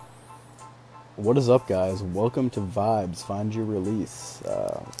What is up, guys? Welcome to Vibes, Find Your Release.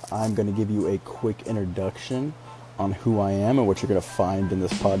 I'm going to give you a quick introduction on who I am and what you're going to find in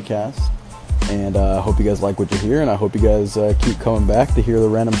this podcast. And I hope you guys like what you hear, and I hope you guys keep coming back to hear the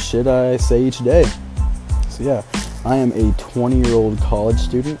random shit I say each day. So yeah, I am a 20-year-old college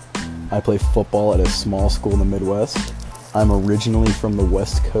student. I play football at a small school in the Midwest. I'm originally from the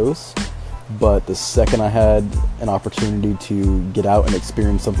West Coast, but the second I had an opportunity to get out and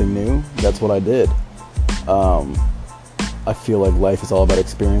experience something new, that's what I did. I feel like life is all about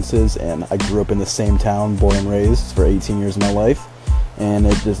experiences, and I grew up in the same town, born and raised, for 18 years of my life, and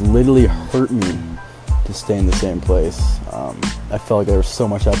it just literally hurt me to stay in the same place. I felt like there was so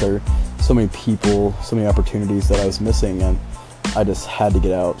much out there, so many people, so many opportunities that I was missing, and I just had to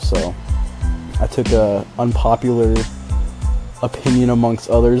get out. So I took a unpopular opinion amongst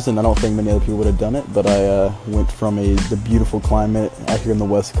others, and I don't think many other people would have done it, but I went from the beautiful climate out here in the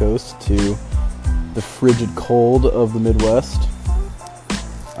West Coast to the frigid cold of the Midwest.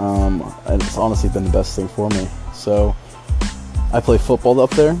 And it's honestly been the best thing for me. So I play football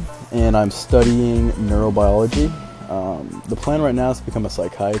up there, and I'm studying neurobiology. The plan right now is to become a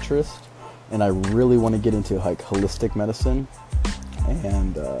psychiatrist, and I really want to get into holistic medicine,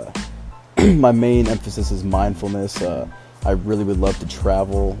 and my main emphasis is mindfulness. I really would love to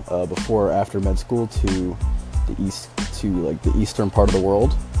travel before or after med school to the eastern part of the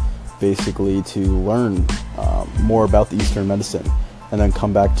world, basically to learn more about the Eastern medicine, and then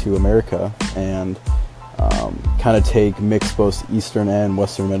come back to America and kind of take mixed both Eastern and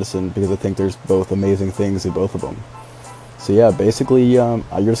Western medicine, because I think there's both amazing things in both of them. So yeah, basically you're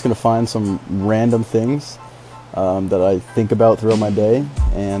just going to find some random things that I think about throughout my day,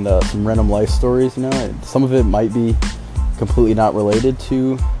 and some random life stories. Some of it might be completely not related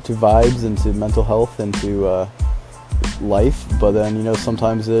to vibes and to mental health and to life, but then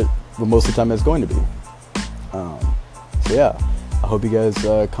sometimes most of the time it's going to be. So yeah, I hope you guys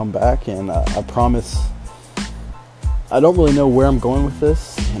come back, and I promise I don't really know where I'm going with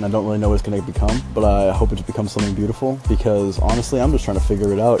this, and I don't really know what it's going to become, but I hope it becomes something beautiful, because honestly I'm just trying to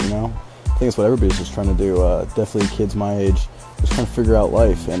figure it out. I think it's what everybody's just trying to do, definitely kids my age, just trying to figure out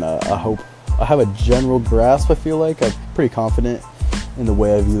life, and I hope I have a general grasp. I feel like I'm pretty confident in the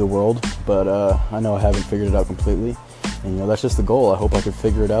way I view the world, but I know I haven't figured it out completely, and that's just the goal. I hope I can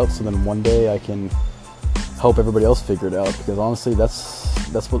figure it out, so then one day I can help everybody else figure it out, because honestly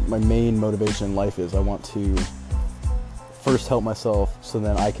that's what my main motivation in life is. I want to first help myself, so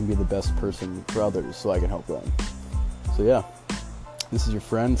then I can be the best person for others, so I can help them. So yeah, this is your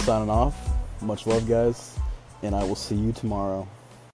friend signing off. Much love, guys, and I will see you tomorrow.